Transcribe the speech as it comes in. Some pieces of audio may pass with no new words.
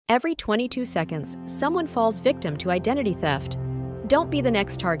Every 22 seconds, someone falls victim to identity theft. Don't be the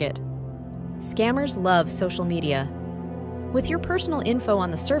next target. Scammers love social media. With your personal info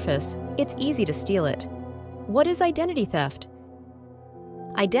on the surface, it's easy to steal it. What is identity theft?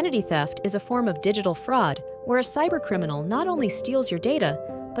 Identity theft is a form of digital fraud where a cybercriminal not only steals your data,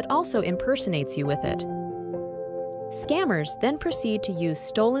 but also impersonates you with it. Scammers then proceed to use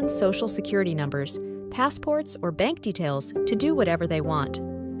stolen social security numbers, passports, or bank details to do whatever they want.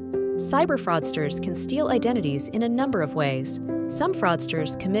 Cyber fraudsters can steal identities in a number of ways. Some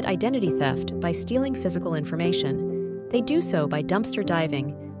fraudsters commit identity theft by stealing physical information. They do so by dumpster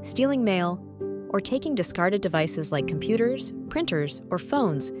diving, stealing mail, or taking discarded devices like computers, printers, or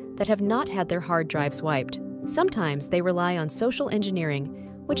phones that have not had their hard drives wiped. Sometimes they rely on social engineering,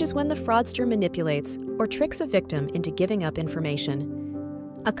 which is when the fraudster manipulates or tricks a victim into giving up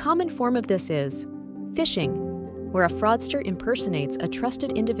information. A common form of this is phishing, where a fraudster impersonates a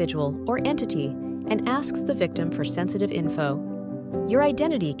trusted individual or entity and asks the victim for sensitive info. Your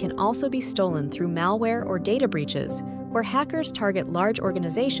identity can also be stolen through malware or data breaches, where hackers target large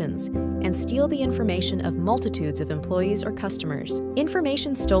organizations and steal the information of multitudes of employees or customers.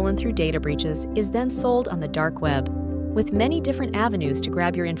 Information stolen through data breaches is then sold on the dark web. With many different avenues to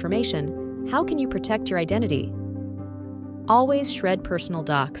grab your information, how can you protect your identity? Always shred personal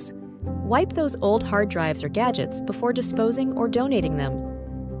docs. Wipe those old hard drives or gadgets before disposing or donating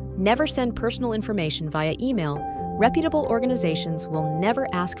them. Never send personal information via email. Reputable organizations will never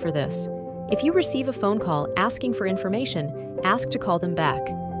ask for this. If you receive a phone call asking for information, ask to call them back.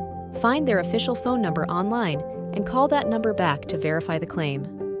 Find their official phone number online and call that number back to verify the claim.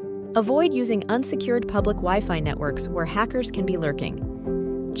 Avoid using unsecured public Wi-Fi networks where hackers can be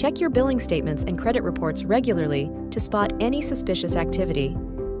lurking. Check your billing statements and credit reports regularly to spot any suspicious activity.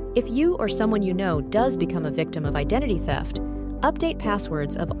 If you or someone you know does become a victim of identity theft, update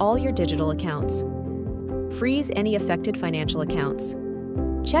passwords of all your digital accounts. Freeze any affected financial accounts.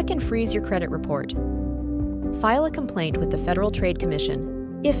 Check and freeze your credit report. File a complaint with the Federal Trade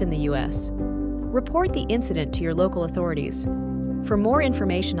Commission, if in the U.S. Report the incident to your local authorities. For more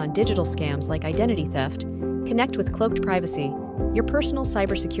information on digital scams like identity theft, connect with Cloaked Privacy, your personal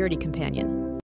cybersecurity companion.